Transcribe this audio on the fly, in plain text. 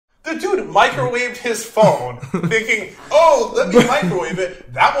The dude microwaved his phone, thinking, "Oh, let me microwave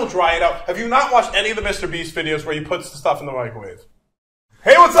it. That will dry it out." Have you not watched any of the Mr. Beast videos where he puts the stuff in the microwave?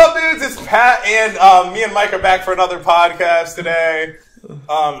 Hey, what's up, dudes? It's Pat, and me and Mike are back for another podcast today.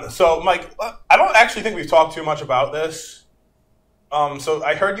 So, Mike, I don't actually think we've talked too much about this. So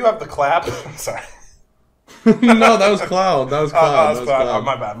I heard you have the clap. Sorry. No, that was Cloud. That was Cloud. Oh,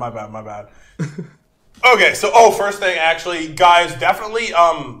 my bad. Okay, so, first thing, actually, guys, definitely,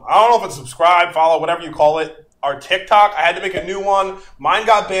 I don't know if it's subscribe, follow, whatever you call it, our TikTok. I had to make a new one. Mine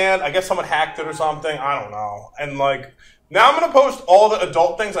got banned. I guess someone hacked it or something. I don't know. And, now I'm going to post all the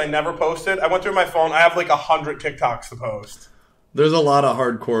adult things I never posted. I went through my phone. I have, 100 TikToks to post. There's a lot of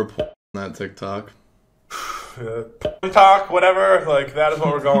hardcore porn on that TikTok. Talk, whatever. That is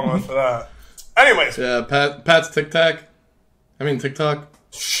what we're going with for that. Anyways. Yeah, Pat's TikTok.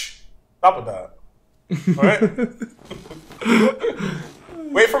 Shh. Stop with that. All right?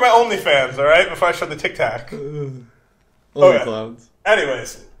 Wait for my OnlyFans, all right? Before I show the TikTok. Okay. Clouds.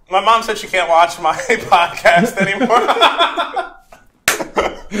 Anyways, my mom said she can't watch my podcast anymore.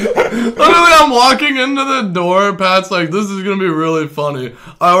 Literally, I'm walking into the door. Pat's like, "This is going to be really funny.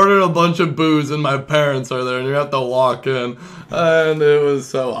 I ordered a bunch of booze and my parents are there and you have to walk in." And it was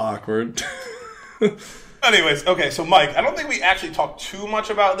so awkward. Anyways, okay, so Mike, I don't think we actually talked too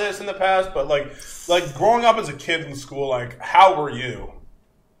much about this in the past, but growing up as a kid in school, how were you?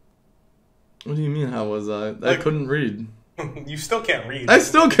 What do you mean, how was I? I couldn't read. You still can't read. I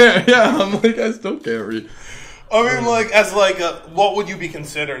still can't, yeah, I still can't read. I mean, what would you be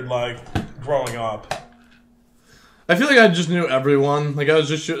considered, growing up? I feel like I just knew everyone. I was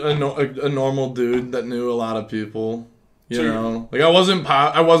just a normal dude that knew a lot of people. You know? I wasn't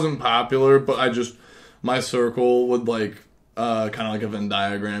popular, but my circle would, kind of like a Venn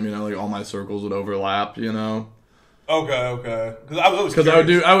diagram, all my circles would overlap, Okay. Because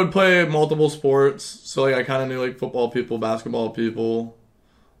I would play multiple sports, so, I kind of knew, football people, basketball people.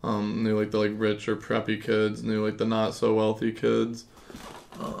 Knew the rich or preppy kids, knew the not so wealthy kids.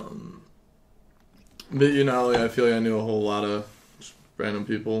 But I feel like I knew a whole lot of just random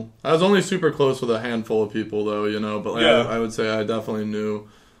people. I was only super close with a handful of people though, but I would say I definitely knew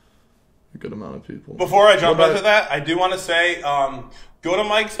a good amount of people. Before I jump into that, I do want to say go to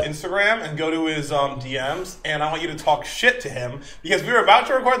Mike's Instagram and go to his DMs, and I want you to talk shit to him because we were about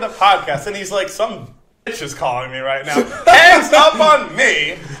to record the podcast and he's like, "Some bitch is calling me right now. Hands up on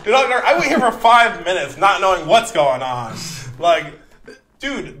me." Dude, I wait here for 5 minutes not knowing what's going on.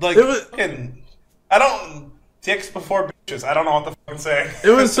 Dude, I don't dicks before bitches. I don't know what the fuck I'm saying. It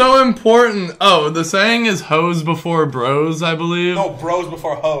was so important. Oh, the saying is hoes before bros, I believe. No, bros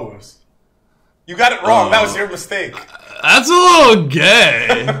before hoes. You got it wrong. That was your mistake. That's a little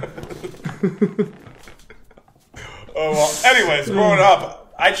gay. Oh, well, anyways, growing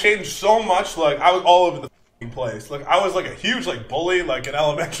up, I changed so much, I was all over the place. I was, a huge, bully, in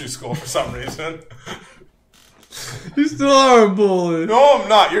elementary school for some reason. You still are a bully. No, I'm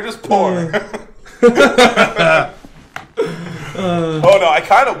not. You're just poor. Oh, no, I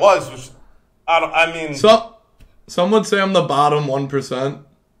kind of was. Some would say I'm the bottom 1%.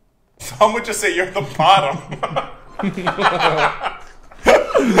 Some would just say you're the bottom.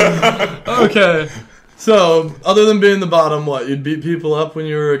 Okay. So, other than being the bottom, what? You'd beat people up when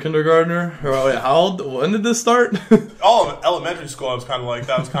you were a kindergartner? Or wait, how old? When did this start? All of elementary school, I was kind of like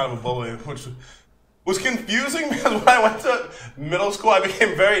that. I was kind of a bully, which was confusing because when I went to middle school, I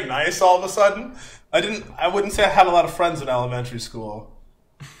became very nice all of a sudden. I wouldn't say I had a lot of friends in elementary school.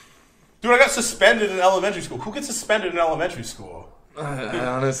 Dude, I got suspended in elementary school. Who gets suspended in elementary school?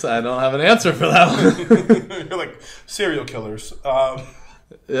 Honestly, I don't have an answer for that one. You're like serial killers.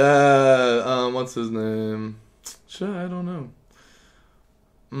 Yeah, what's his name? Shit, I don't know.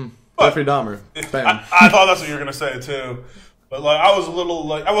 Jeffrey Dahmer. Bam. I thought that's what you were going to say, too. But, I was a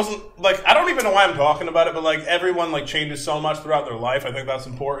little, I wasn't, I don't even know why I'm talking about it, but, everyone, changes so much throughout their life. I think that's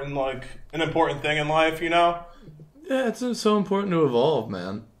important, an important thing in life, Yeah, it's so important to evolve,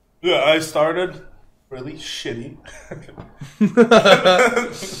 man. Yeah, I started really shitty.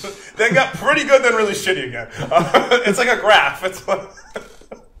 Then got pretty good, then really shitty again. It's like a graph. It's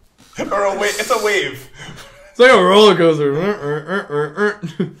it's a wave. It's like a roller coaster.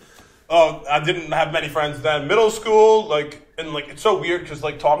 Oh, I didn't have many friends then. Middle school, and it's so weird because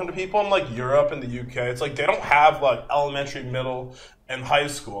talking to people in Europe and the UK, it's they don't have elementary, middle, and high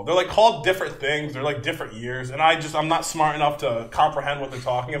school. They're called different things. They're different years, and I'm not smart enough to comprehend what they're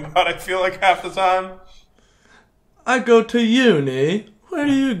talking about. I feel half the time. I go to uni. Where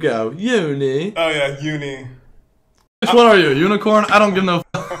do you go? Uni. Oh yeah, uni. Which one are you? Unicorn? I don't give no.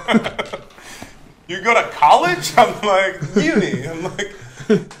 You go to college? I'm uni. I'm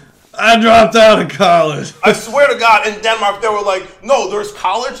I dropped out of college. I swear to God, in Denmark, they were like, no, there's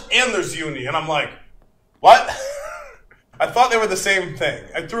college and there's uni. And I'm like, what? I thought they were the same thing.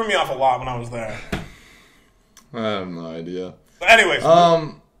 It threw me off a lot when I was there. I have no idea. But anyways,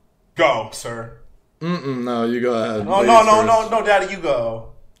 go, sir. No, you go ahead. No, Daddy, you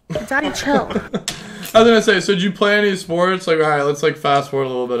go. Daddy, chill. I was gonna say, so did you play any sports? Like, all right, let's like fast forward a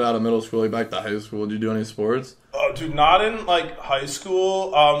little bit out of middle school, like back to high school. Did you do any sports? Dude, not in like high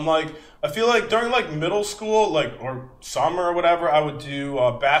school. Like I feel like during like middle school, like or summer or whatever, I would do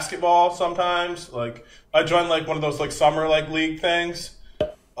basketball sometimes. Like I joined like one of those like summer like league things.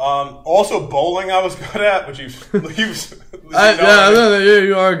 Also bowling, I was good at, which you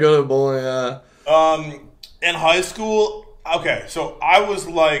you are good at bowling. Yeah. In high school, okay, so I was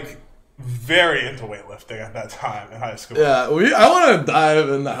like very into weightlifting at that time in high school. Yeah, I want to dive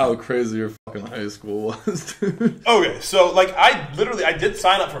into how crazy your fucking high school was, dude. Okay, so like I did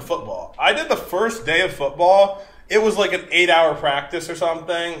sign up for football. I did the first day of football. It was like an 8-hour practice or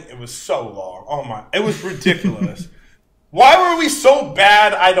something. It was so long. Oh my, it was ridiculous. Why were we so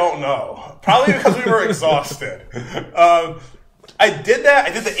bad? I don't know. Probably because we were exhausted. I did that. I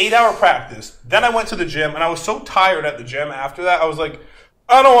did the 8-hour practice. Then I went to the gym, and I was so tired at the gym after that. I was like,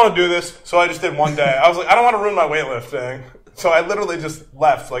 I don't want to do this. So I just did one day. I was like, I don't want to ruin my weightlifting. So I literally just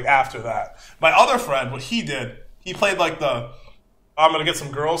left like after that. My other friend, what he did, he played like the I'm going to get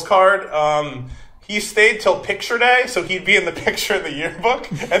some girls card. He stayed till picture day, so he'd be in the picture in the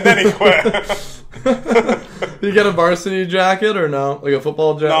yearbook, and then he quit. Did you get a varsity jacket or no? Like a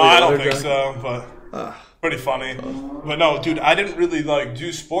football jacket? No, I don't think so, but pretty funny. But no, dude, I didn't really like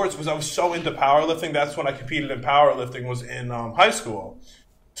do sports because I was so into powerlifting. That's when I competed in powerlifting, was in high school.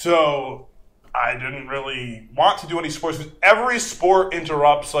 So I didn't really want to do any sports because every sport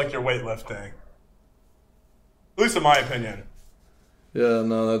interrupts like your weightlifting. At least in my opinion. Yeah,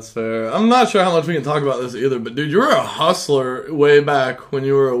 no, that's fair. I'm not sure how much we can talk about this either, but dude, you were a hustler way back when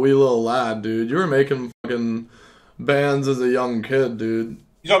you were a wee little lad, dude. You were making fucking bands as a young kid, dude.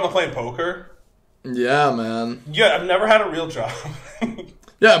 You talking about playing poker? Yeah, man. Yeah, I've never had a real job.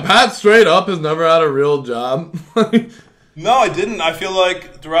 Yeah, Pat straight up has never had a real job. No, I didn't. I feel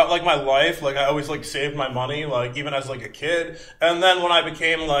like throughout like my life, like I always like saved my money, like even as like a kid. And then when I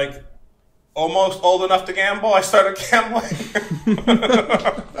became like almost old enough to gamble, I started gambling.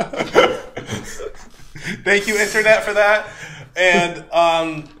 Thank you, internet, for that. And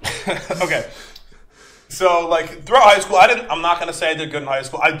okay. So like throughout high school, I'm not gonna say I did good in high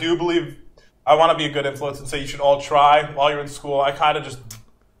school. I do believe I want to be a good influence and say you should all try while you're in school. I kind of just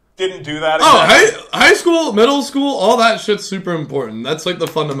didn't do that. High school, middle school, all that shit's super important. That's like the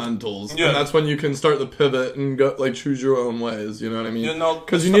fundamentals. Yeah. And that's when you can start the pivot and go like choose your own ways, you know what I mean?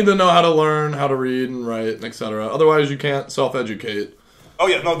 Because you need to know how to learn, how to read and write, and etc. Otherwise you can't self-educate. Oh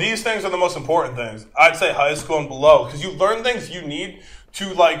yeah, no, these things are the most important things. I'd say high school and below, because you learn things you need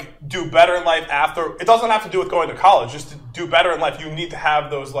to like do better in life after. It doesn't have to do with going to college. Just to do better in life, you need to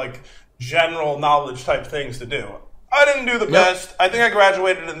have those like general knowledge type things to do. I didn't do the best. I think I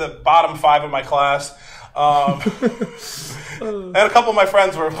graduated in the bottom 5 of my class. And a couple of my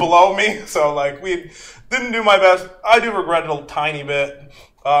friends were below me, so like we didn't do my best. I do regret it a tiny bit,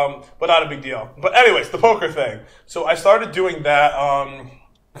 but not a big deal. But anyways, the poker thing. So I started doing that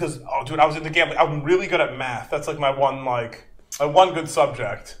because, oh dude, I was into gambling. I'm really good at math. That's like my one good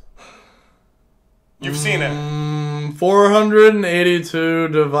subject. You've seen it. 482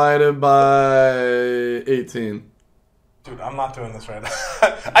 divided by 18. Dude, I'm not doing this right now.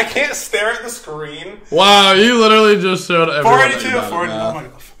 I can't stare at the screen. Wow, you literally just showed everyone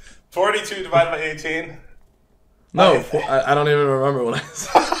 482 divided by 18. No, I don't even remember what I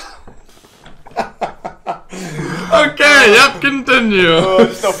said. Okay, yep,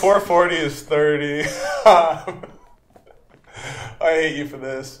 continue. So 440 is 30. I hate you for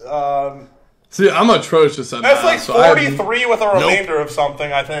this. See, I'm atrocious at that. That's like 43 with a remainder of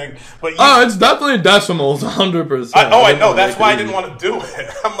something, I think. But it's definitely decimals, 100%. I know. That's why I didn't want to do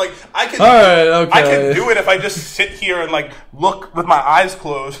it. I'm like, I can do it if I just sit here and like look with my eyes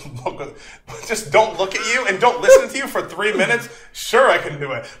closed. Just don't look at you and don't listen to you for 3 minutes. Sure, I can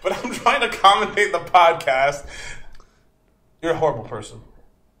do it. But I'm trying to commentate the podcast. You're a horrible person.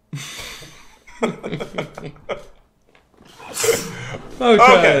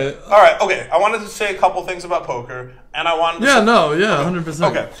 Okay. All right. Okay. I wanted to say a couple things about poker, and I wanted to 100%.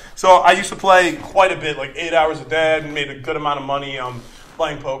 Okay. So I used to play quite a bit, like 8 hours a day, and made a good amount of money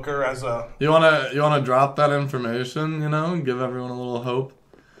playing poker as a. You wanna drop that information? And give everyone a little hope.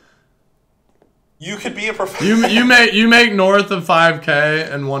 You could be a professional. you make north of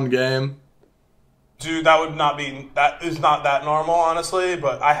 $5K in one game. Dude, that is not that normal, honestly,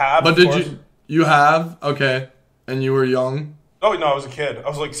 but I have. But you have? Okay. And you were young? Oh, no, I was a kid. I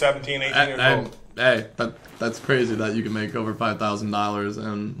was like 17, 18 years old. Hey, that's crazy that you can make over $5,000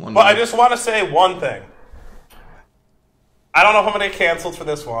 in 1 But week. I just want to say one thing. I don't know if I'm going to get canceled for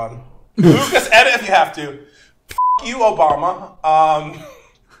this one. Lucas, edit if you have to. F*** you, Obama.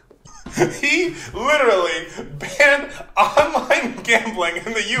 He literally banned online gambling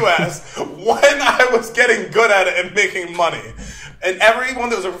in the U.S. when I was getting good at it and making money. And everyone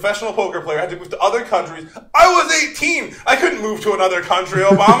that was a professional poker player had to move to other countries. I was 18. I couldn't move to another country,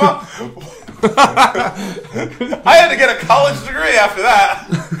 Obama. I had to get a college degree after that.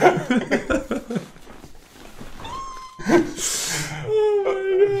 Oh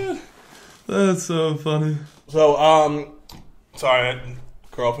my God. That's so funny. So, sorry,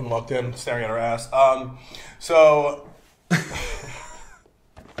 girlfriend walked in, staring at her ass. So,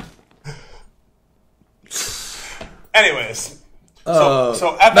 anyways,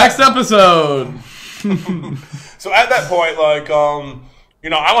 so at next episode. So at that point, like, you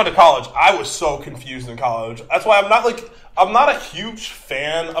know, I went to college. I was so confused in college. That's why I'm not a huge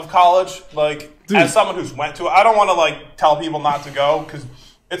fan of college. Like, dude, as someone who's went to it, I don't want to like tell people not to go because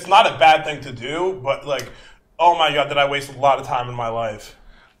it's not a bad thing to do. But like, oh my God, did I waste a lot of time in my life?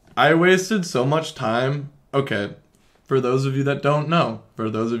 I wasted so much time. Okay, for those of you that don't know, for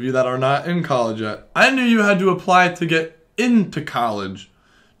those of you that are not in college yet, I knew you had to apply to get into college.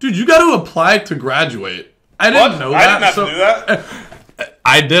 Dude, you got to apply to graduate. I didn't know that. I didn't have to do that.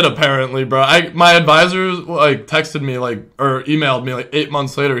 I did apparently, bro. My advisor like texted me like or emailed me like 8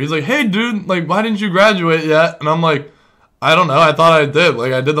 months later. He's like, "Hey, dude, like, why didn't you graduate yet?" And I'm like, "I don't know. I thought I did.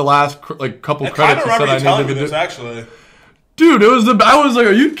 Like, I did the last like couple credits." I remember you telling me this actually. Dude, I was like,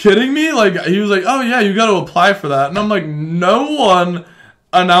 "Are you kidding me?" Like, he was like, "Oh yeah, you got to apply for that," and I'm like, "No one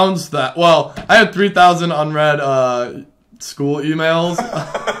announced that." Well, I had 3,000 unread school emails,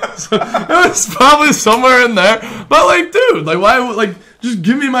 so it was probably somewhere in there. But like, dude, like, why? Like, just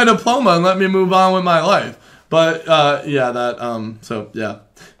give me my diploma and let me move on with my life. But yeah, that so yeah,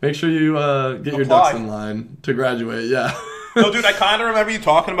 make sure you get your ducks in line to graduate. Yeah. No, dude, I kind of remember you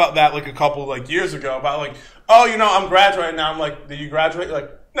talking about that like a couple like years ago about like, oh, you know, I'm graduating now. I'm like, did you graduate? You're like,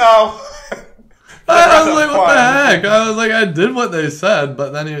 no. I was like, what the heck? I was like, I did what they said,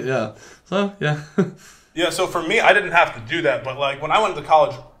 but then yeah. So yeah. Yeah, so for me, I didn't have to do that, but like when I went to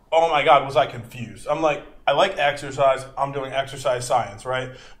college, oh my God, was I confused. I'm like, I like exercise, I'm doing exercise science,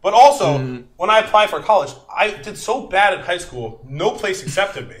 right? But also, when I applied for college, I did so bad in high school, no place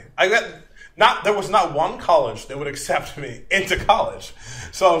accepted me. There was not one college that would accept me into college.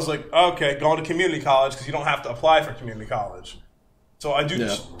 So I was like, okay, going to community college because you don't have to apply for community college. So I do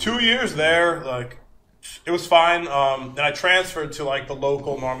 2 years there, like, it was fine. Then I transferred to like the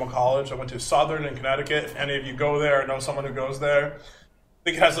local normal college. I went to Southern in Connecticut. If any of you go there or know someone who goes there, I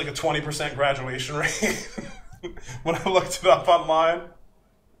think it has like a 20% graduation rate. When I looked it up online.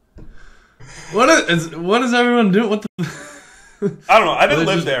 What is everyone doing? What the? I don't know. I didn't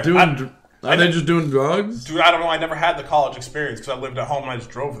live there. Are they just doing drugs? Dude, I don't know. I never had the college experience because I lived at home and I just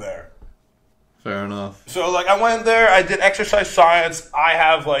drove there. Fair enough. So like I went there. I did exercise science. I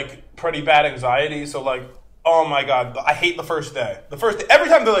have like pretty bad anxiety, so like, oh my God, I hate the first day. Every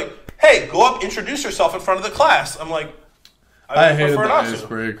time they're like, hey, go up, introduce yourself in front of the class. I'm like, I hated the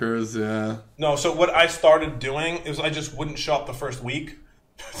icebreakers, yeah. No, so what I started doing is I just wouldn't show up the first week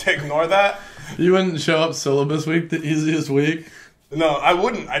to ignore that. You wouldn't show up syllabus week, the easiest week? No, I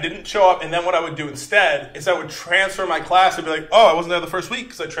wouldn't. I didn't show up, and then what I would do instead is I would transfer my class and be like, oh, I wasn't there the first week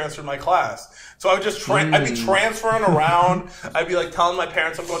because I transferred my class. So I would just I'd be transferring around. I'd be like telling my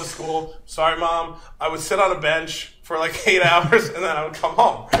parents I'm going to school. Sorry, Mom. I would sit on a bench for like 8 hours, and then I would come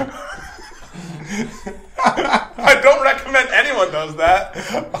home. I don't recommend anyone does that.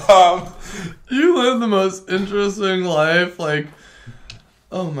 You live the most interesting life. Like,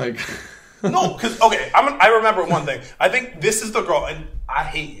 oh my God. No, because, okay, I remember one thing. I think this is the girl, and I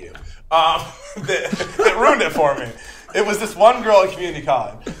hate you, that ruined it for me. It was this one girl at community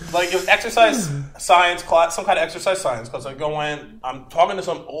college. Like, it was exercise science class, some kind of exercise science class. I go in, I'm talking to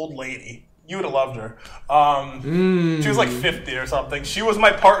some old lady. You would have loved her. She was like 50 or something. She was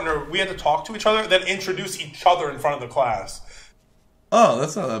my partner. We had to talk to each other, then introduce each other in front of the class. Oh,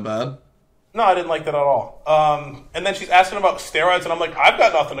 that's not that bad. No, I didn't like that at all. And then she's asking about steroids, and I'm like, I've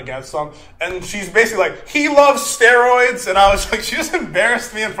got nothing against them. And she's basically like, he loves steroids. And I was like, she just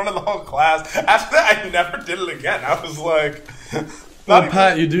embarrassed me in front of the whole class. After that, I never did it again. I was like... Well,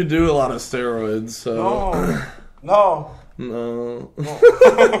 Pat, you do a lot of steroids, so... No. No.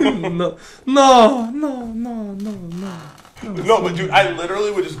 No. No. No, but dude, I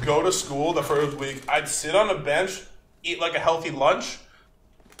literally would just go to school the first week. I'd sit on a bench, eat like a healthy lunch,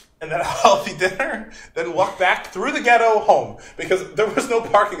 and then a healthy dinner, then walk back through the ghetto home. Because there was no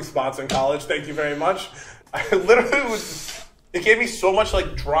parking spots in college, thank you very much. I literally was... It gave me so much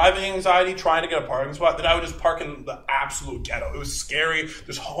like driving anxiety trying to get a parking spot that I would just park in the absolute ghetto. It was scary.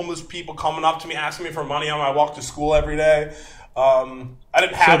 There's homeless people coming up to me asking me for money on my walk to school every day. I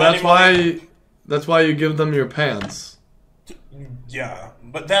didn't have any money. That's why you give them your pants. Yeah,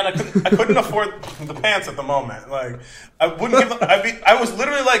 but then I couldn't afford the pants at the moment. Like I wouldn't give them. I was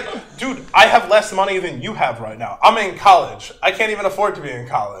literally like, dude, I have less money than you have right now. I'm in college. I can't even afford to be in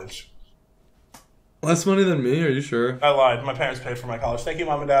college. Less money than me? Are you sure? I lied. My parents paid for my college. Thank you,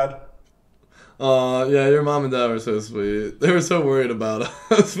 Mom and Dad. Yeah, your mom and dad were so sweet. They were so worried about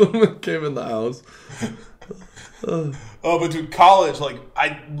us when we came in the house. Oh, but dude, college, like,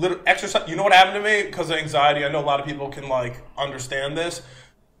 I literally exercise. You know what happened to me? Because of anxiety. I know a lot of people can, like, understand this.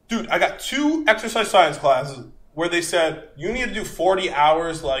 Dude, I got 2 exercise science classes where they said, you need to do 40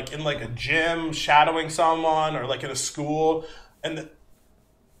 hours, like, in, like, a gym, shadowing someone, or, like, in a school. And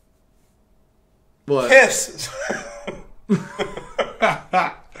what? Piss.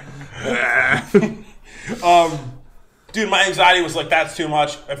 Dude, my anxiety was like, that's too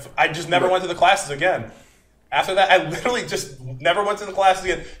much. I just never went to the classes again. After that, I literally just never went to the classes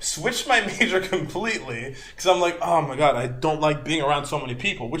again. Switched my major completely because I'm like, oh my god, I don't like being around so many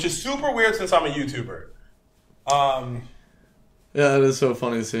people, which is super weird since I'm a YouTuber. Yeah, it is so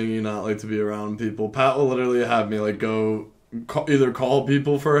funny seeing you not like to be around people. Pat will literally have me like go either call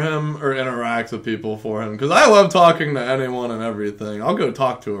people for him or interact with people for him because I love talking to anyone and everything. I'll go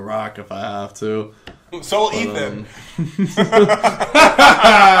talk to a rock if I have to. So will Ethan.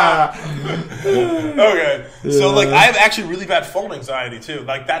 Okay. Yeah. So, like, I have actually really bad phone anxiety, too.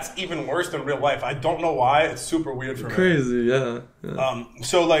 Like, that's even worse than real life. I don't know why. It's super weird for me. Crazy, yeah.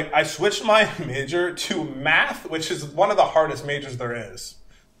 So, like, I switched my major to math, which is one of the hardest majors there is.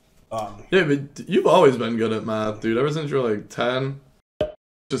 Yeah, but you've always been good at math, dude. Ever since you were, like, 10.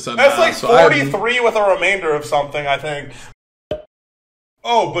 Just said that's math, like 43 with a remainder of something, I think.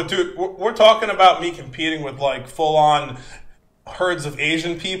 Oh, but dude, we're talking about me competing with like full-on herds of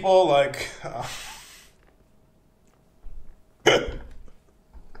Asian people, like.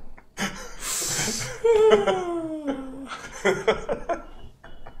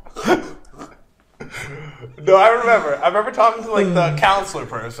 No, I remember talking to like the counselor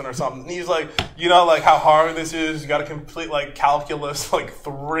person or something. And he's like, you know, like how hard this is. You got to complete like calculus like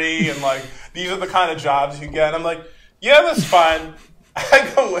 3, and like these are the kind of jobs you get. And I'm like, yeah, that's fine.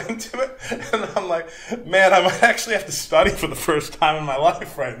 I go into it, and I'm like, man, I might actually have to study for the first time in my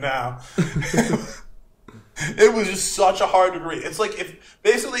life right now. It was just such a hard degree. It's like,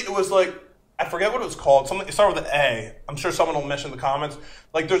 basically it was like, I forget what it was called. Something, it started with an A. I'm sure someone will mention in the comments.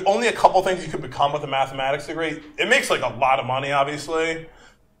 Like, there's only a couple things you could become with a mathematics degree. It makes, like, a lot of money, obviously.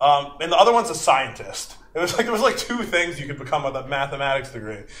 And the other one's a scientist. There was like 2 things you could become with a mathematics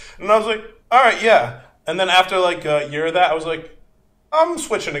degree. And I was like, all right, yeah. And then after, like, a year of that, I was like, I'm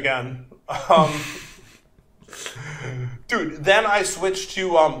switching again. Dude, then I switched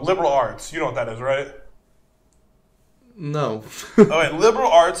to liberal arts. You know what that is, right? No. Okay,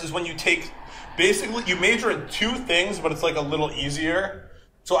 liberal arts is when you take... Basically, you major in 2 things, but it's like a little easier.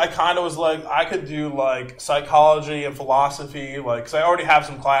 So I kind of was like, I could do like psychology and philosophy, like, because I already have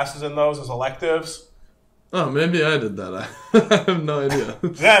some classes in those as electives. Oh, maybe I did that. I have no idea.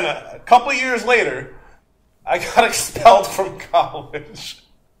 Then a couple years later, I got expelled from college.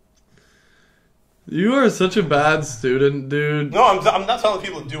 You are such a bad student, dude. No, I'm not telling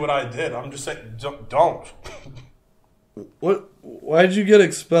people to do what I did. I'm just saying, don't. What? Why'd you get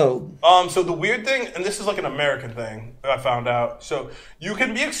expelled? So the weird thing, and this is like an American thing that I found out. So you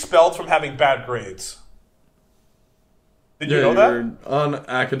can be expelled from having bad grades. Did you know that? You're on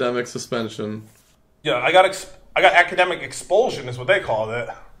academic suspension. Yeah, I got academic expulsion is what they called it.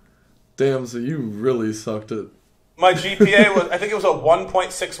 Damn, so you really sucked it. My GPA was, I think it was a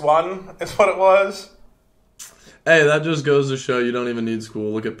 1.61 is what it was. Hey, that just goes to show you don't even need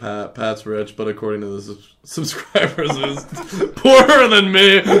school. Look at Pat. Pat's rich, but according to the subscribers, is poorer than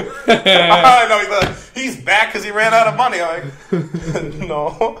me. I know, he's back because he ran out of money. I'm like,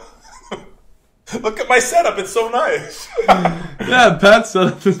 no. Look at my setup. It's so nice. Yeah, Pat's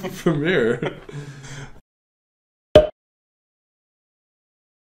setup is premiere.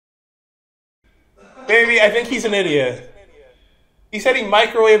 Baby, I think he's an idiot. He said he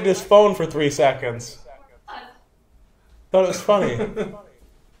microwaved his phone for 3 seconds. Thought it was funny.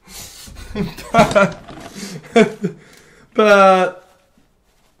 Pat,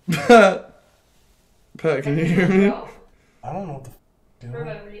 can you hear me? I don't know what the f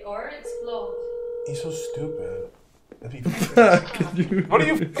Probably. Or explode. He's so stupid. What are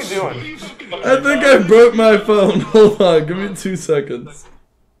you f***ing doing? I think I broke my phone. Hold on, give me 2 seconds.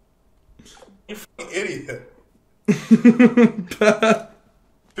 You f***ing idiot.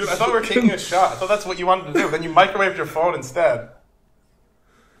 Dude, I thought we were taking a shot. I thought that's what you wanted to do. Then you microwaved your phone instead.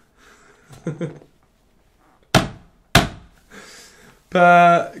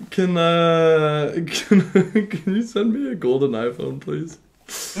 Pat, can you send me a golden iPhone, please?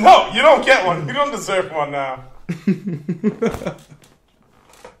 No, you don't get one. You don't deserve one now.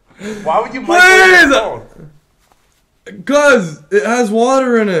 Why would you microwave your phone? Because it has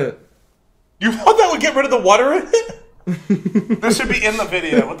water in it. You thought that would get rid of the water in it? This should be in the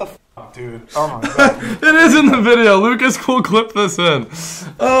video. What the fuck, dude? Oh my god. It is in the video. Lucas will clip this in.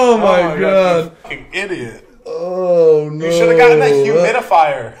 Oh my god. You fucking idiot. Oh no. You should have gotten a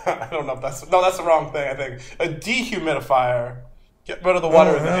humidifier. I don't know if that's the wrong thing, I think. A dehumidifier. Get rid of the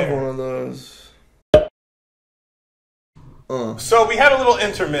water in the air. I don't have one of those. So we had a little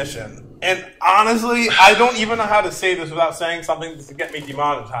intermission, and honestly, I don't even know how to say this without saying something to get me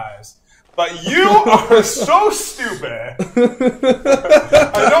demonetized. But you are so stupid. I don't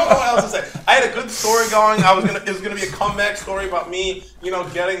know what else to say. I had a good story going. It was gonna be a comeback story about me,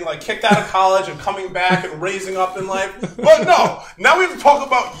 getting like kicked out of college and coming back and raising up in life. But no, now we have to talk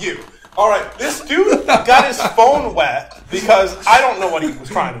about you. All right, this dude got his phone wet because I don't know what he was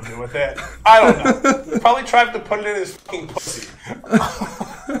trying to do with it. I don't know. He probably tried to put it in his fucking pussy.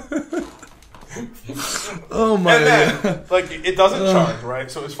 Oh my god. Like, it doesn't charge, right?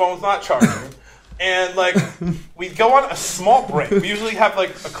 So his phone's not charging. And, like, we go on a small break. We usually have, like,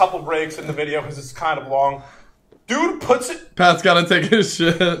 a couple breaks in the video because it's kind of long. Dude puts it... Pat's gotta take his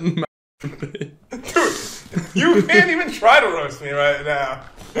shit. Dude, you can't even try to roast me right now.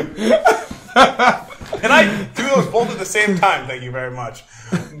 And I do those both at the same time, thank you very much.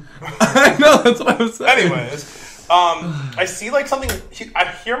 I know, that's what I was saying. Anyways, I see like something, I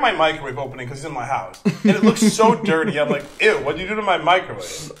hear my microwave opening because he's in my house. And it looks so dirty, I'm like, ew, what'd you do to my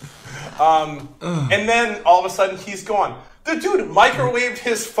microwave? And then all of a sudden he's gone. The dude microwaved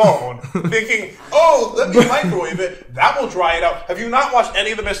his phone, thinking, oh, let me microwave it, that will dry it out. Have you not watched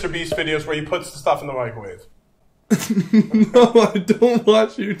any of the Mr. Beast videos where he puts the stuff in the microwave? No, I don't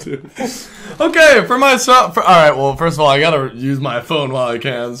watch YouTube. Okay, for myself. Alright, well, first of all, I gotta use my phone while I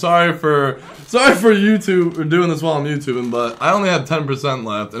can. Sorry for YouTube, or doing this while I'm YouTubing, but I only have 10%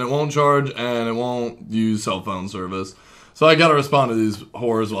 left, and it won't charge, and it won't use cell phone service. So I gotta respond to these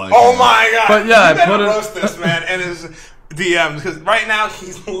whores while I can. Oh my god! But yeah, I put roast this man and his DMs, because right now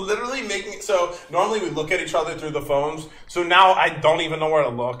he's literally making it so normally we look at each other through the phones, so now I don't even know where to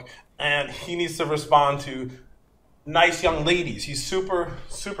look, and he needs to respond to nice young ladies. He's super,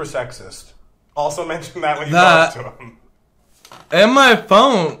 super sexist. Also mentioned that when you talk to him. And my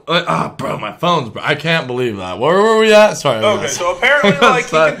phone, bro, my phone's, bro. I can't believe that. Where were we at? Sorry. Okay, so apparently, like,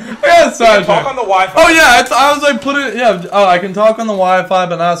 he can talk on the Wi-Fi. Oh yeah, I was like, I can talk on the Wi-Fi,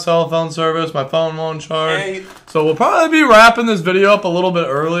 but not cell phone service. My phone won't charge. So we'll probably be wrapping this video up a little bit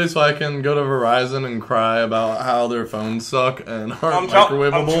early, so I can go to Verizon and cry about how their phones suck and aren't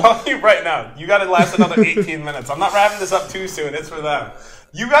microwavable. I'm telling you right now, you got to last another 18 minutes. I'm not wrapping this up too soon. It's for them.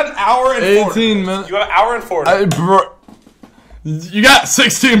 You got an hour and 40. 18 minutes. You got an hour and 40. You got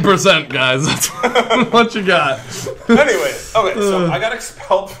 16%, guys. That's what you got. Anyway, okay, so I got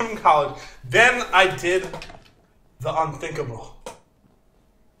expelled from college. Then I did the unthinkable.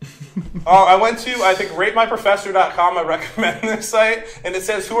 I went to, I think, ratemyprofessor.com. I recommend this site. And it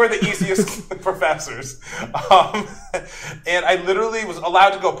says, who are the easiest professors? And I literally was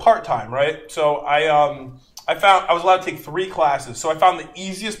allowed to go part-time, right? So I was allowed to take 3 classes. So I found the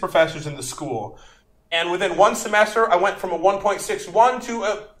easiest professors in the school. And within 1 semester, I went from a 1.61 to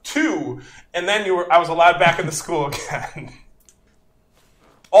a 2, and then I was allowed back in the school again.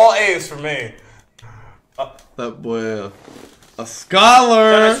 All A's for me. That boy, a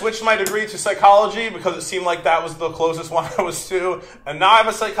scholar. Then I switched my degree to psychology because it seemed like that was the closest one I was to. And now I have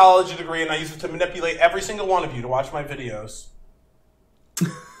a psychology degree, and I use it to manipulate every single one of you to watch my videos.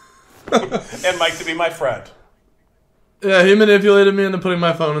 And Mike to be my friend. Yeah, he manipulated me into putting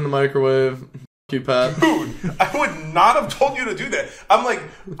my phone in the microwave. Pat. Dude, I would not have told you to do that. I'm like,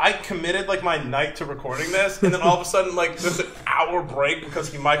 I committed like my night to recording this, and then all of a sudden, like, there's an hour break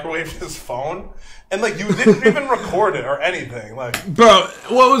because he microwaved his phone, and like, you didn't even record it or anything. Like, bro,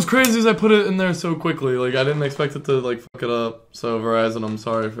 what was crazy is I put it in there so quickly. Like, I didn't expect it to like fuck it up. So Verizon, I'm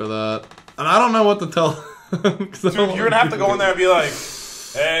sorry for that. And I don't know what to tell. Dude, you're gonna have to go in there and be like,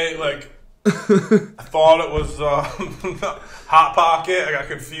 hey, like, I thought it was Hot Pocket. I got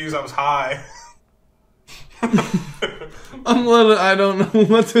confused. I was high. I don't know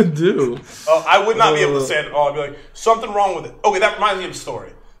what to do. Oh, I would not be able to say it all. I'd be like, something wrong with it. Okay, that reminds me of a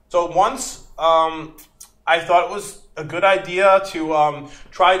story. So once, I thought it was a good idea to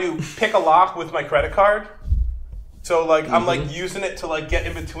try to pick a lock with my credit card. So like I'm like using it to like get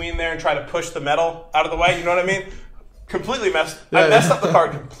in between there and try to push the metal out of the way. You know what I mean? Completely messed. I messed up the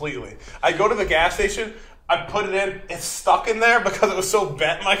card completely. I go to the gas station. I put it in. It's stuck in there because it was so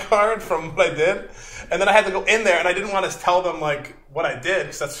bent, my card, from what I did. And then I had to go in there, and I didn't want to tell them like what I did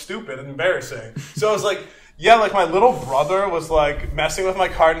because that's stupid and embarrassing. So I was like, yeah, like my little brother was like messing with my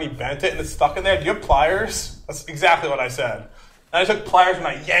card and he bent it and it's stuck in there. Do you have pliers? That's exactly what I said. And I took pliers and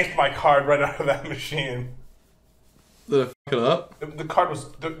I yanked my card right out of that machine. Did I fuck it up? The card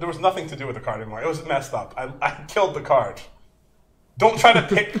was, there was nothing to do with the card anymore. It was messed up. I killed the card. Don't try to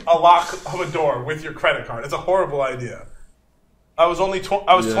pick a lock of a door with your credit card. It's a horrible idea. I was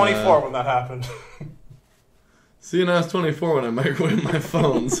 24 when that happened. See, and I was 24 when I microwaved my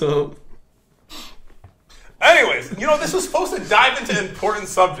phone, so... Anyways, this was supposed to dive into important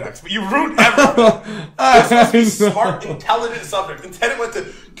subjects, but you ruined everything. This was supposed to be smart, intelligent subject. Instead it went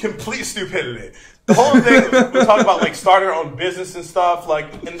to complete stupidity. The whole thing, we talked about, like, starting our own business and stuff,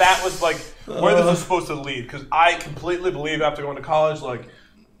 like, and that was, like, where this was supposed to lead. Because I completely believe after going to college, like,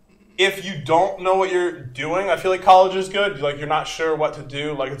 if you don't know what you're doing, I feel like college is good. Like, you're not sure what to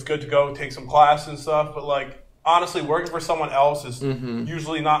do. Like, it's good to go take some classes and stuff. But, like, honestly, working for someone else is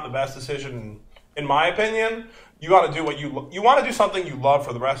usually not the best decision. In my opinion, you got to do what you want to do something you love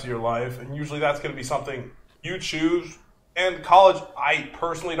for the rest of your life, and usually that's going to be something you choose. And college, I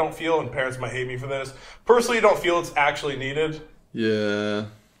personally don't feel, and parents might hate me for this, personally don't feel it's actually needed. Yeah.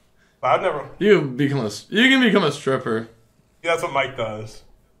 But I've never... You can become a stripper. Yeah, that's what Mike does.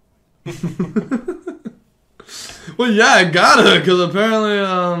 Well, yeah, I gotta, because apparently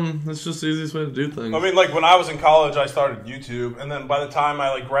it's just the easiest way to do things. I mean, like, when I was in college, I started YouTube, and then by the time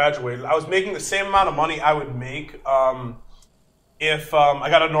I, like, graduated, I was making the same amount of money I would make if I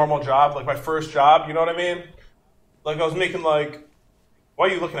got a normal job, like my first job, you know what I mean? Like, I was making, like... Why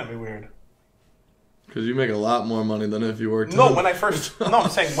are you looking at me weird? Because you make a lot more money than if you worked... No, when I first... No, I'm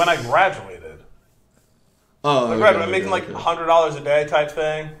saying when I graduated. Oh, when I graduated, I'm making, like, $100 a day type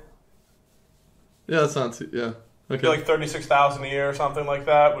thing. Yeah, that's not too... Yeah. Okay. Like $36,000 a year or something like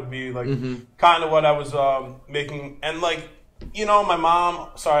that would be like kind of what I was making. And like, my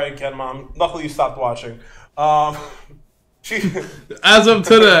mom, sorry again, Mom, luckily you stopped watching. She, as of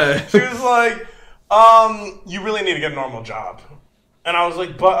today, she was like, you really need to get a normal job. And I was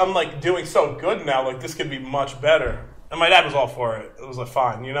like, but I'm like doing so good now, like this could be much better. And my dad was all for it. It was like,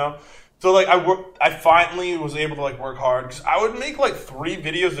 fine, So like I finally was able to like work hard because I would make like 3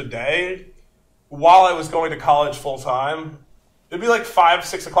 videos a day while I was going to college full time. It'd be like 5,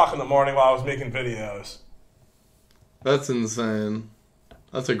 6 o'clock in the morning while I was making videos. That's insane.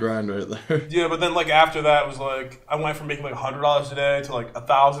 That's a grind right there. Yeah, but then like after that it was like I went from making like $100 a day to like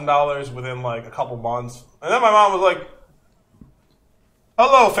 $1,000 within like a couple months. And then my mom was like,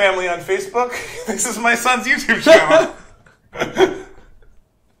 "Hello, family on Facebook. This is my son's YouTube channel."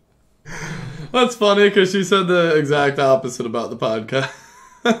 That's funny because she said the exact opposite about the podcast.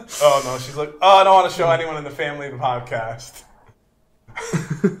 Oh, no. She's like, I don't want to show anyone in the family the podcast.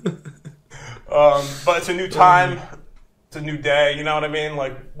 But it's a new time. It's a new day. You know what I mean?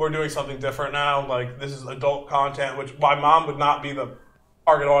 Like, we're doing something different now. Like, this is adult content, which my mom would not be the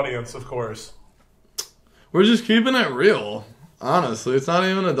target audience, of course. We're just keeping it real. Honestly, it's not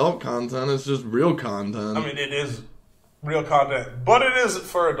even adult content. It's just real content. I mean, it is real content. But it is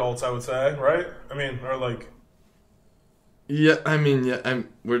for adults, I would say, right? I mean, or like... Yeah, I mean, yeah,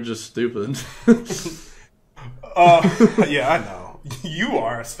 we're just stupid. Yeah, I know. You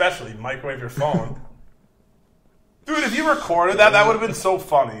are, especially. Microwave your phone. Dude, if you recorded that, that would have been so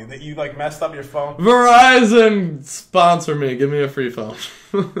funny that you, like, messed up your phone. Verizon, sponsor me. Give me a free phone.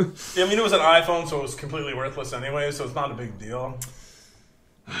 Yeah, I mean, it was an iPhone, so it was completely worthless anyway, so it's not a big deal.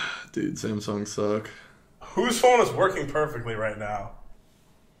 Dude, Samsung suck. Whose phone is working perfectly right now?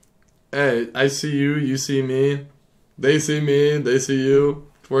 Hey, I see you, you see me. They see me, they see you.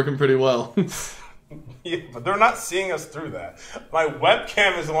 It's working pretty well. Yeah, but they're not seeing us through that. My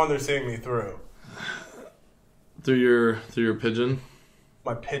webcam is the one they're seeing me through. Through your pigeon?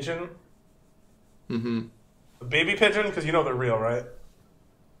 My pigeon? Mm-hmm. The baby pigeon? Because you know they're real, right?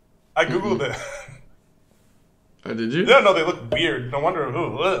 I Googled it. Oh, did you? No, they look weird. No wonder.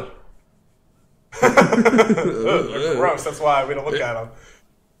 Ugh. They're gross. That's why we don't look at them.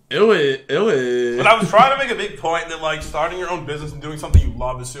 Ew. But I was trying to make a big point that, like, starting your own business and doing something you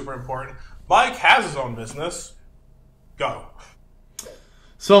love is super important. Mike has his own business. Go.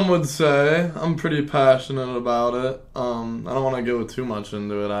 Some would say. I'm pretty passionate about it. I don't want to go too much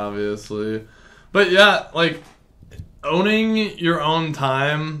into it, obviously. But yeah, like, owning your own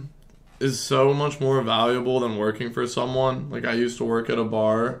time is so much more valuable than working for someone. Like, I used to work at a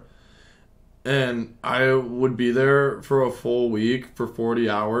bar, and I would be there for a full week for 40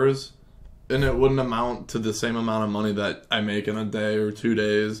 hours, and it wouldn't amount to the same amount of money that I make in a day or 2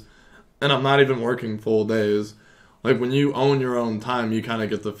 days. And I'm not even working full days. Like, when you own your own time, you kind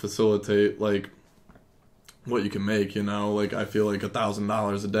of get to facilitate, like, what you can make, you know? Like, I feel like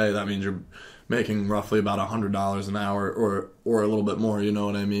 $1,000 a day, that means you're making roughly about $100 an hour or a little bit more, you know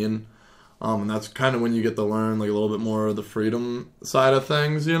what I mean? And that's kind of when you get to learn, like, a little bit more of the freedom side of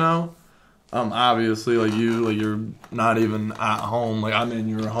things, you know? Obviously, like, you're not even at home. Like, I'm in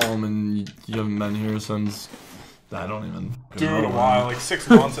your home, and you haven't been here since, I don't even Dude, a while, like 6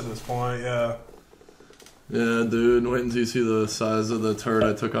 months at this point, yeah. Yeah, dude, wait until you see the size of the turd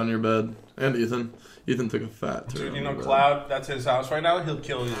I took on your bed. And Ethan. Ethan took a fat turd. Dude, you know Cloud, that's his house right now, he'll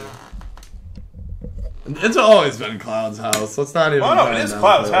kill you. It's always been Cloud's house. Let's not even... Oh, no, it is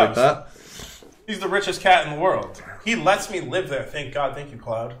Cloud's house. Like that. He's the richest cat in the world. He lets me live there. Thank God. Thank you,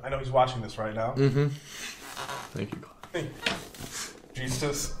 Cloud. I know he's watching this right now. Mm-hmm. Thank you, Cloud.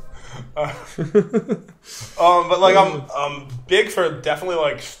 Jesus. But like I'm big for definitely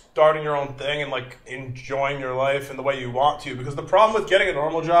like starting your own thing and like enjoying your life in the way you want to, because the problem with getting a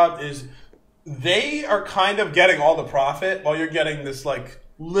normal job is they are kind of getting all the profit while you're getting this like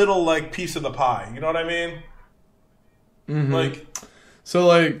little like piece of the pie. You know what I mean? Mm-hmm. Like, so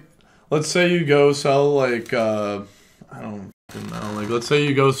like, let's say you go sell like I don't know, like let's say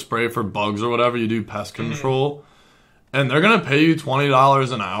you go spray for bugs or whatever, you do pest control. And they're going to pay you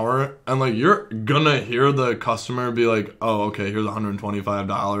 $20 an hour, and, like, you're going to hear the customer be like, oh, okay, here's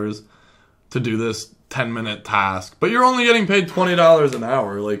 $125 to do this 10-minute task. But you're only getting paid $20 an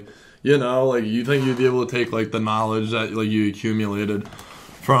hour. Like, you know, like, you think you'd be able to take, like, the knowledge that, like, you accumulated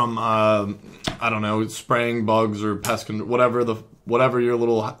from, I don't know, spraying bugs or pest control, whatever your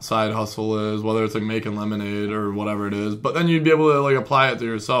little side hustle is, whether it's, like, making lemonade or whatever it is. But then you'd be able to, like, apply it to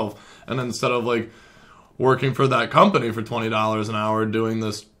yourself. And instead of, like, working for that company for $20 an hour doing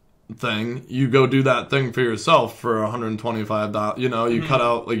this thing, you go do that thing for yourself for $125. You know, you cut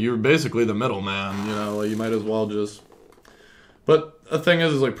out, like, you're basically the middleman, you know, like, you might as well just... But the thing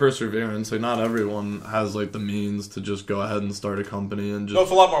is like, perseverance. Like, not everyone has, like, the means to just go ahead and start a company and just... No, it's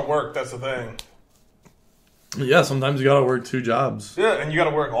a lot more work, that's the thing. Yeah, sometimes you gotta work 2 jobs. Yeah, and you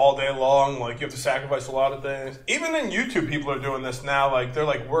gotta work all day long. Like, you have to sacrifice a lot of things. Even in YouTube, people are doing this now. Like, they're,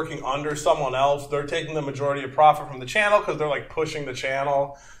 like, working under someone else. They're taking the majority of profit from the channel because they're, like, pushing the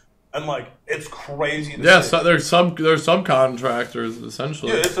channel. And, like, it's crazy to see. So they're subcontractors,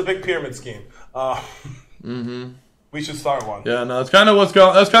 essentially. Yeah, it's a big pyramid scheme. Mm-hmm. We should start one. Yeah, no, that's kind of what's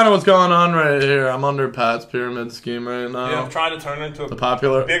going on right here. I'm under Pat's pyramid scheme right now. Yeah, I'm trying to turn it into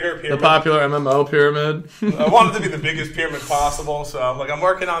bigger pyramid. The popular MMO pyramid. I wanted to be the biggest pyramid possible, so I'm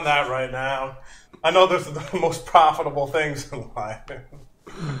working on that right now. I know there's the most profitable things in life.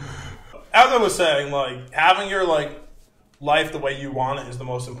 As I was saying, like, having your like life the way you want it is the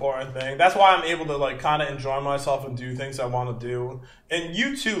most important thing. That's why I'm able to like kind of enjoy myself and do things I want to do. And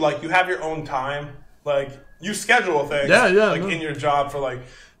you too, like, you have your own time. Like, you schedule things in your job for like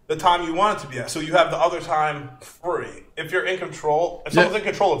the time you want it to be at. So you have the other time free. If you're in control, if someone's in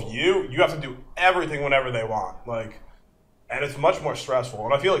control of you, you have to do everything whenever they want. Like, and it's much more stressful.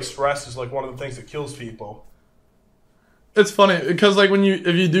 And I feel like stress is like one of the things that kills people. It's funny because like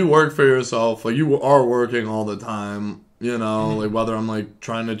if you do work for yourself, like you are working all the time, you know, like whether I'm like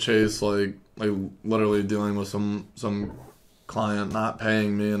trying to chase like literally dealing with some client not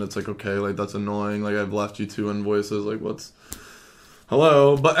paying me, and it's like, okay, like that's annoying, like I've left you 2 invoices, like what's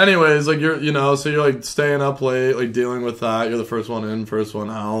hello. But anyways, like you're, you know, so you're like staying up late, like dealing with that, you're the first one in, first one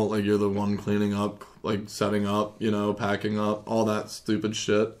out, like you're the one cleaning up, like setting up, you know, packing up, all that stupid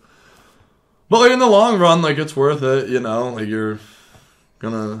shit. But like in the long run, like it's worth it, you know, like you're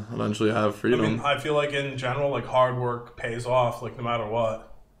gonna eventually have freedom. I mean, I feel like in general, like hard work pays off, like no matter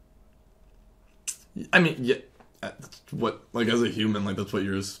what. I mean, yeah. What, like, as a human, like that's what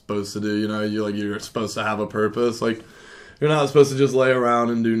you're supposed to do, you know, you're supposed to have a purpose. Like, you're not supposed to just lay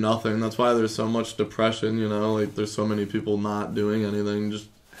around and do nothing. That's why there's so much depression, you know, like there's so many people not doing anything, just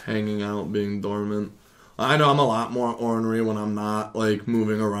hanging out, being dormant. I know I'm a lot more ornery when I'm not like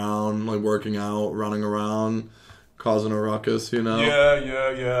moving around, like working out, running around, causing a ruckus, you know.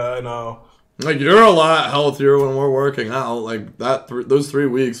 Yeah, I know. Like, you're a lot healthier when we're working out. Like those 3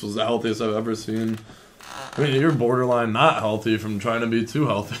 weeks was the healthiest I've ever seen I mean, you're borderline not healthy from trying to be too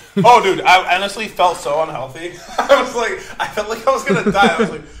healthy. Oh, dude, I honestly felt so unhealthy. I felt like I was gonna die. I was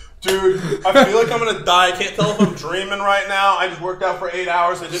like, dude, I feel like I'm gonna die. I can't tell if I'm dreaming right now. I just worked out for 8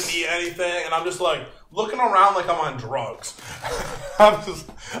 hours. I didn't eat anything, and I'm just like looking around like I'm on drugs. I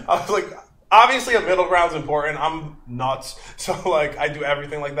was like, obviously a middle ground's important. I'm nuts, so like I do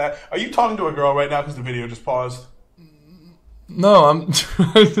everything like that. Are you talking to a girl right now because the video just paused? No, I'm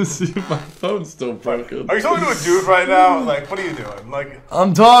trying to see if my phone's still broken. Are you talking to a dude right now? Like, what are you doing? Like,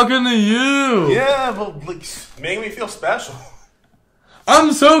 I'm talking to you. Yeah, but like, make me feel special.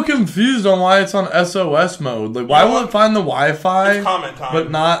 I'm so confused on why it's on SOS mode. Like, why will it find the Wi-Fi? It's comment time,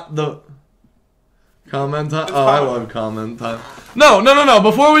 but not the comment time. I love comment time. No.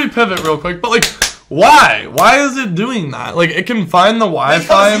 Before we pivot real quick, but like, why? Why is it doing that? Like, it can find the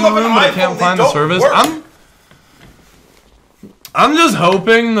Wi-Fi in the room, but it can't find the service. I'm just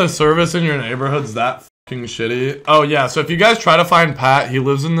hoping the service in your neighborhood's that fucking shitty. Oh yeah, so if you guys try to find Pat, he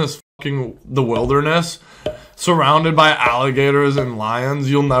lives in the wilderness, surrounded by alligators and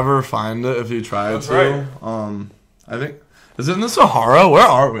lions. You'll never find it if you try to. Right. I think is it in the Sahara? Where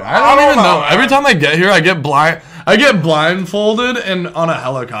are we? I don't even know. Every time I get here, I get blindfolded and on a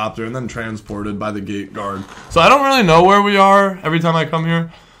helicopter and then transported by the gate guard. So I don't really know where we are every time I come here,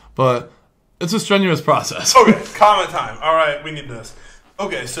 but it's a strenuous process. Okay, comment time. All right, we need this.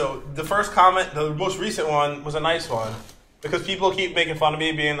 Okay, so the first comment, the most recent one, was a nice one. Because people keep making fun of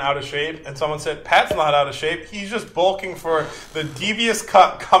me being out of shape. And someone said, Pat's not out of shape. He's just bulking for the Devious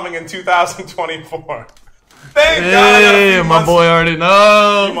Cup coming in 2024. Thank God. Hey, my boy already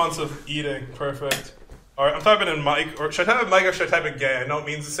knows. 2 months of eating. Perfect. All right, I'm typing in Mike. Or should I type in Mike or should I type in gay? I know it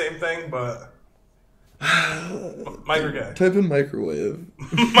means the same thing, but... Mike or gay? Type in microwave.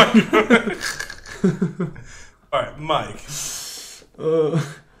 Alright, Mike.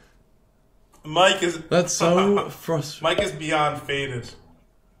 Mike is... That's so frustrating. Mike is beyond faded.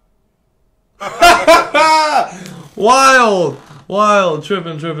 Wild.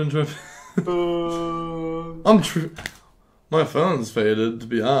 Tripping. My phone's faded, to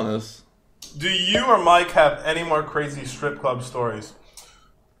be honest. Do you or Mike have any more crazy strip club stories?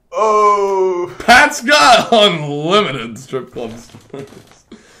 Oh, Pat's got unlimited strip club stories.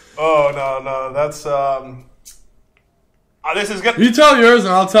 Oh no, that's this is good. You tell yours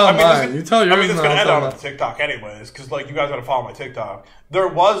and I'll tell mine. You tell yours. I mean, and it's gonna I'll end tell on TikTok anyways, because like you guys gotta follow my TikTok. There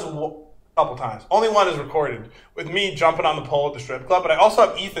was a couple times. Only one is recorded with me jumping on the pole at the strip club, but I also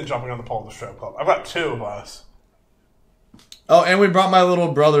have Ethan jumping on the pole at the strip club. I've got 2 of us. Oh, and we brought my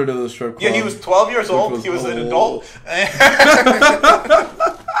little brother to the strip club. Yeah, he was 12 years old. He was an adult.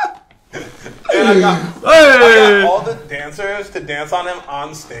 And I got all the dancers to dance on him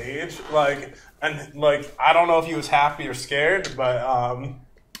on stage, I don't know if he was happy or scared, but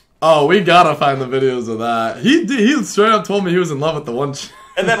oh, we gotta find the videos of that. He straight up told me he was in love with the one.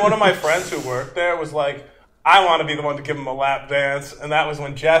 And then one of my friends who worked there was like, I want to be the one to give him a lap dance, and that was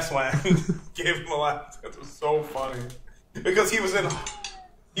when Jess went and gave him a lap dance. It was so funny because he was in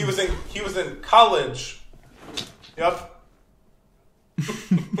college. Yep.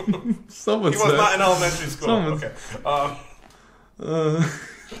 Someone he was not in elementary school. Okay. Okay.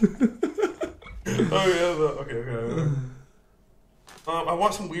 I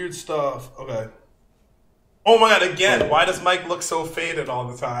want some weird stuff. Okay. Oh my god! Again, why does Mike look so faded all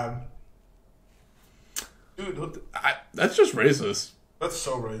the time? Dude, that's just racist. That's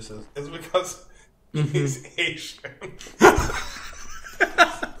so racist. It's because he's Asian.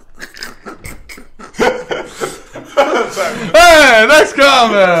 Sorry. Hey, next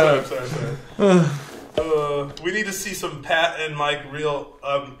comment. Sorry. We need to see some Pat and Mike Pat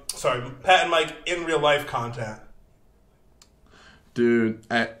and Mike in real life content. Dude,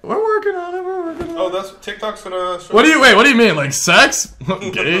 we're working on it. Oh, that's TikTok's gonna. What do you mean? Like sex?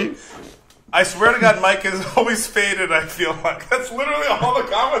 Gay? I swear to God, Mike is always faded. I feel like that's literally all the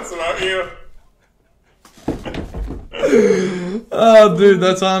comments about you. Oh, dude,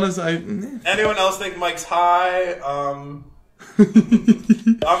 that's honest. Anyone else think Mike's high? I'm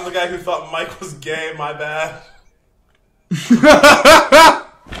the guy who thought Mike was gay. My bad.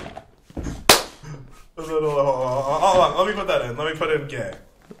 Hold on. Let me put that in. Let me put in gay.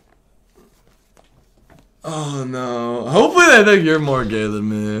 Oh no! Hopefully they think you're more gay than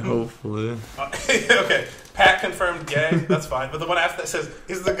me. Hopefully. Okay, Pat confirmed gay. That's fine. But the one after that says,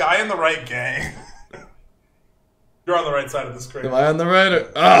 "Is the guy in the right gay?" You're on the right side of the screen. Am I on the right?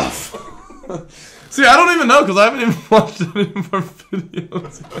 See, I don't even know because I haven't even watched any more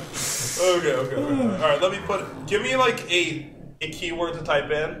videos. Okay. All right, let me give me like a keyword to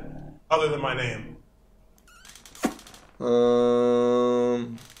type in other than my name.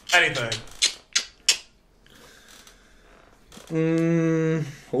 Anything. A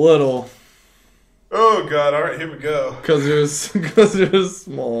little. Oh God! All right, here we go. Cause you're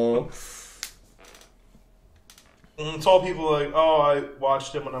small. It's all people like, oh, I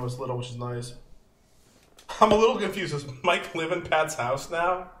watched him when I was little, which is nice. I'm a little confused. Does Mike live in Pat's house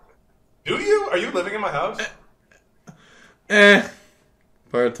now? Do you? Are you living in my house?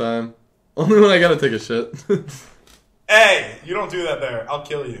 Part time. Only when I gotta take a shit. Hey, you don't do that there. I'll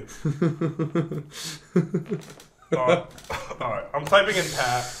kill you. Alright, I'm typing in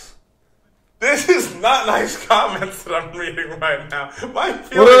Pat. This is not nice comments that I'm reading right now.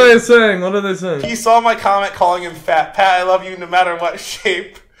 What are they saying? What are they saying? He saw my comment calling him fat. Pat, I love you no matter what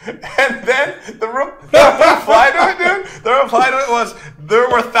shape. And then the reply to it, dude, the reply to it was, there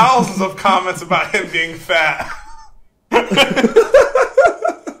were thousands of comments about him being fat.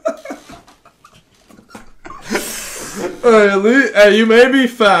 At least, you may be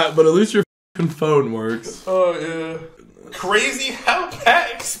fat, but at least your f***ing phone works. Oh, yeah. Crazy how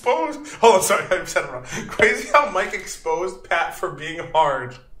Pat exposed... Hold on, sorry, I said it wrong. Crazy how Mike exposed Pat for being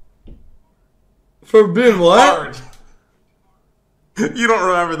hard. For being what? Hard. You don't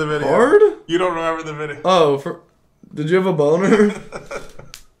remember the video. Hard? You don't remember the video. Oh, did you have a boner?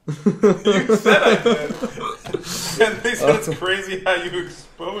 You said I did. And they said it's crazy how you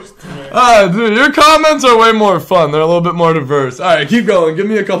exposed to me. Dude, your comments are way more fun. They're a little bit more diverse. Alright, keep going. Give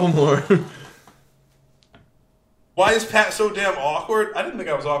me a couple more. Why is Pat so damn awkward? I didn't think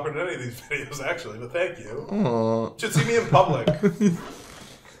I was awkward in any of these videos, actually, but thank you. Aww. You should see me in public.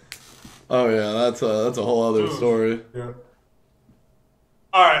 Oh, yeah, that's a whole other story. Yeah.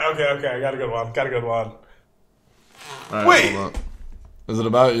 Alright, okay, I got a good one. Right, wait! Hold on. Is it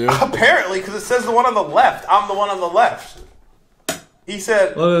about you? Apparently, because it says the one on the left. I'm the one on the left. He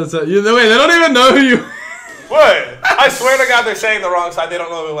said... What is that? Wait, they don't even know who you... What? I swear to God they're saying the wrong side. They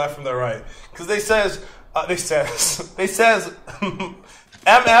don't know the left from the right. Because they says... MF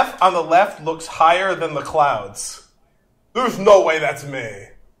on the left looks higher than the clouds. There's no way that's me.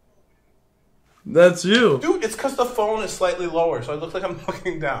 That's you. Dude, it's because the phone is slightly lower, so it looks like I'm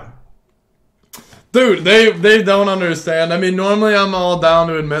looking down. Dude, they don't understand. I mean, normally I'm all down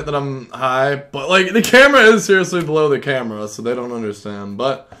to admit that I'm high, but, like, the camera is seriously below the camera, so they don't understand.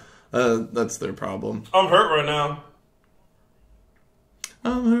 But that's their problem. I'm hurt right now.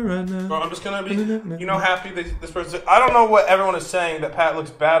 I'm hurt right now. Bro, I'm just gonna be, happy that this person... I don't know what everyone is saying, that Pat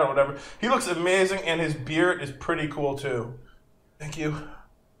looks bad or whatever. He looks amazing, and his beard is pretty cool, too. Thank you.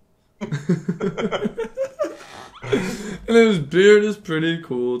 And his beard is pretty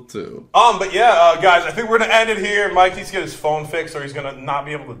cool, too. But yeah, guys, I think we're gonna end it here. Mike needs to get his phone fixed, or he's gonna not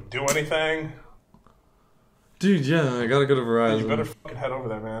be able to do anything. Dude, yeah, I gotta go to Verizon. You better fucking head over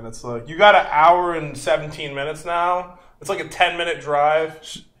there, man. It's like, you got an hour and 17 minutes now. It's like a 10-minute drive.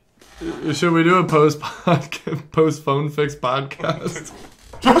 Should we do a post phone fix podcast?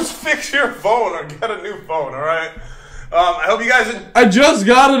 Just fix your phone or get a new phone, alright? I hope you guys... I just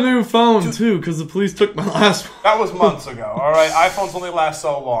got a new phone, too, because the police took my last one. That was months ago, alright? iPhones only last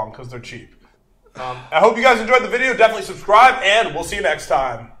so long because they're cheap. I hope you guys enjoyed the video. Definitely subscribe, and we'll see you next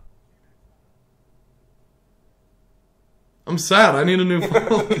time. I'm sad. I need a new phone.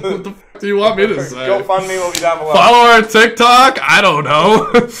 What the f*** do you want me to say? GoFundMe will be down below. Follow our TikTok? I don't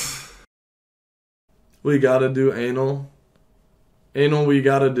know. We gotta do anal. Anal we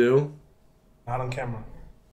gotta do. Not on camera.